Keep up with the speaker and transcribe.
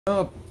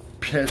Oh,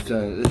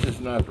 Piston, this is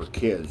not for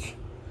kids.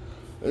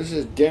 This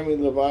is Demi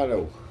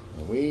Lovato.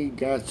 We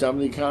got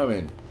something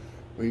coming.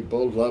 We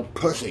both love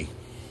pussy.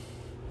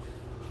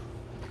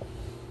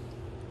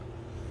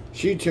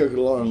 She took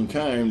a long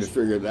time to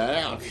figure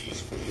that out.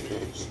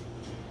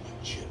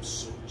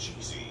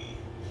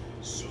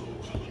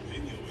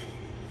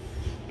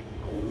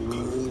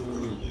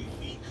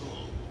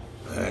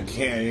 I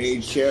can't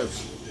eat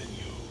chips.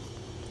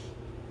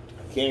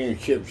 I can't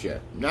eat chips yet.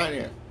 Not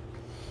yet.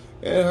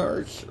 It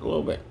hurts a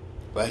little bit,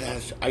 but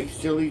I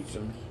still eat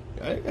some.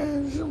 I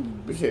have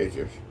some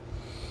potatoes.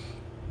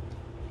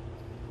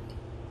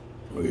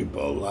 We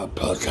both love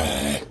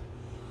pussy.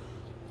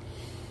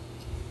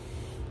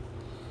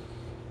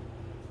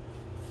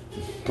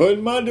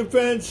 Putting my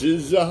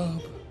defenses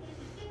up,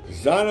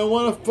 'cause I don't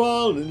want to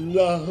fall in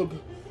love.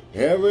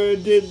 Ever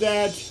did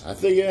that, I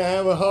think I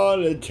have a heart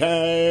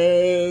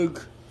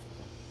attack.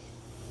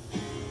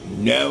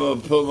 Never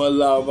put my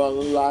love on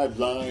the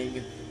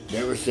lifeline.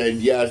 Never said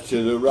yes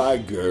to the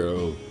right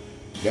girl.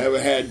 Never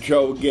had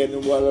trouble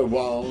getting what I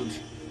want.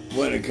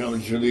 When it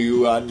comes to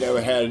you, I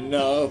never had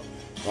enough.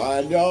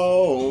 I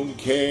don't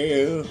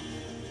care.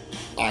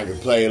 I can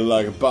play it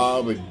like a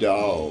Barbie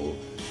doll.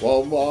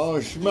 Won't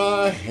wash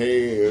my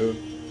hair.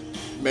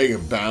 Make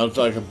it bounce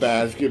like a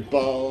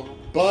basketball.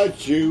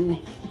 But you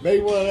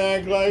make one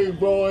act like a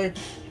boy.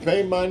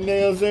 Paint my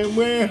nails and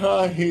wear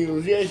high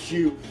heels. Yes,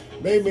 you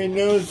make me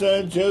nervous.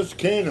 I just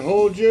can't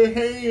hold your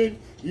hand.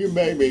 You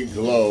make me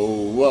glow,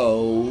 whoa,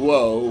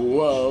 whoa,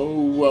 whoa,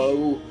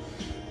 whoa.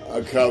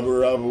 A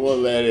cover up will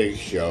let it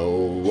show,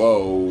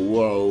 whoa,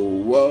 whoa,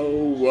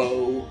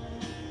 whoa,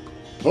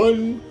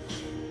 whoa.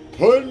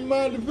 Putting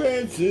my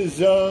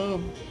defenses up.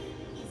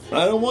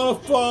 I don't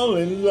want to fall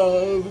in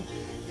love.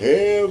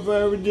 If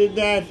I ever did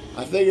that,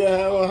 I think I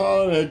have a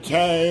heart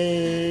attack.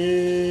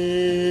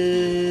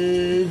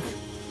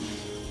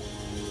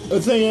 I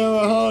think I have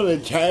a heart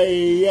attack.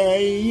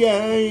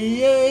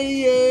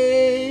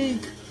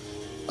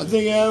 I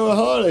think I have a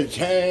heart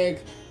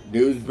attack.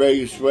 News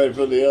breaks, sweat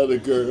for the other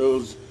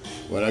girls.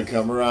 When I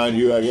come around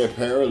you, I get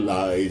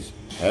paralyzed.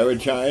 Every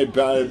time I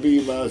try to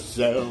be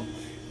myself,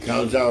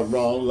 comes out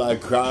wrong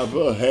like cry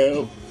for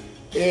help.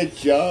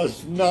 It's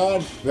just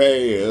not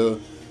fair.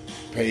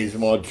 Pain's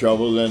more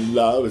trouble than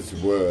love's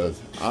worth.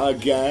 I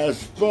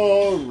gasp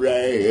for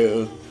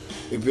air.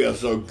 It feels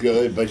so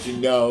good, but you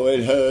know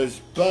it hurts.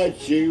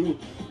 But you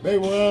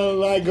make one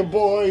like a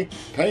boy.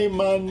 Paint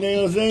my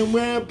nails and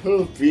wear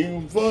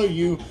perfume for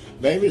you.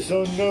 Made me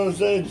so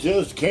nervous I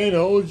just can't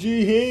hold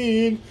your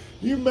hand.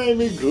 You made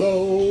me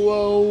glow,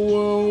 whoa,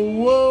 whoa,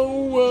 whoa,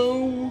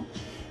 whoa.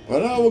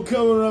 But I will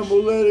cover up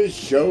and let it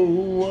show,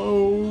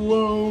 whoa,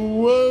 whoa,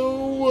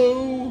 whoa,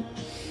 whoa.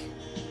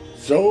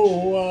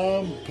 So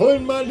I'm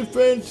putting my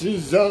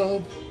defenses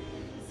up,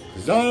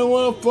 'cause I don't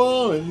want to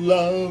fall in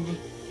love.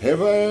 If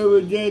I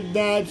ever did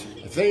that,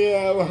 I think I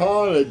have a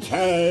heart attack.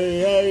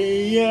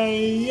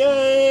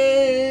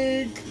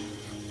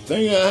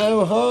 Think I have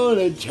a heart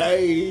attack.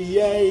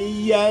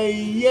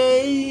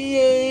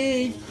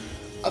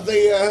 I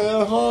think I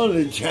have a heart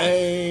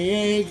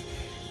attack.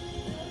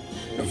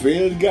 The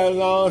feels got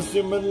lost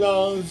in my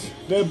lungs.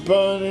 They're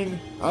burning.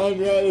 I'd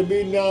rather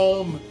be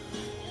numb.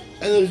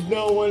 And there's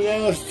no one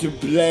else to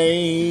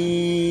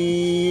blame.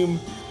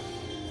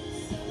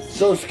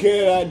 So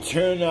scared I'd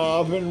turn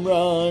off and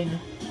run.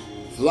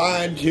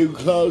 Flying too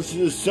close to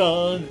the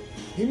sun.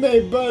 He may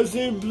burst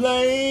in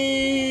flames.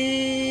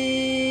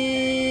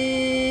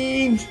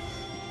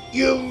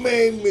 You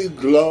made me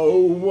glow,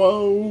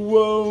 whoa,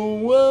 whoa,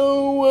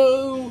 whoa,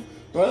 whoa.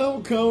 But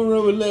I'll come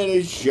up and let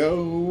it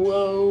show,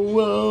 whoa,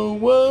 whoa,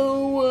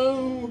 whoa,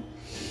 whoa.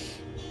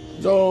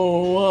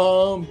 So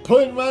I'm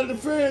putting my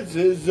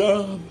defenses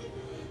up,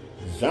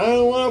 'cause I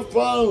don't want to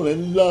fall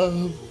in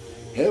love.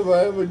 If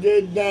I ever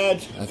did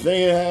that, I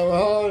think I'd have a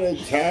heart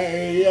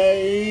attack.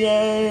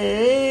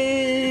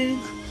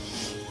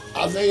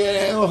 I think I'd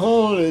have a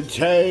heart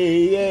attack.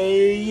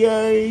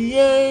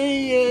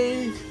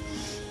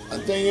 I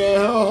think I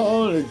have a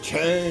heart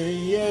attack.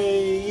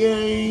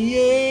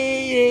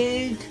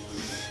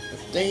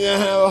 I think I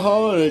have a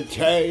heart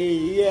attack.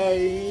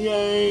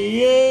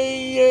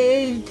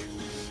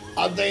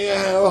 I think I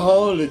have a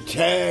heart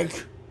attack.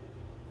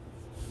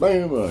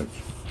 Very much.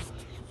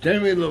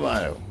 Demi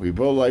Lovato. We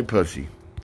both like pussy.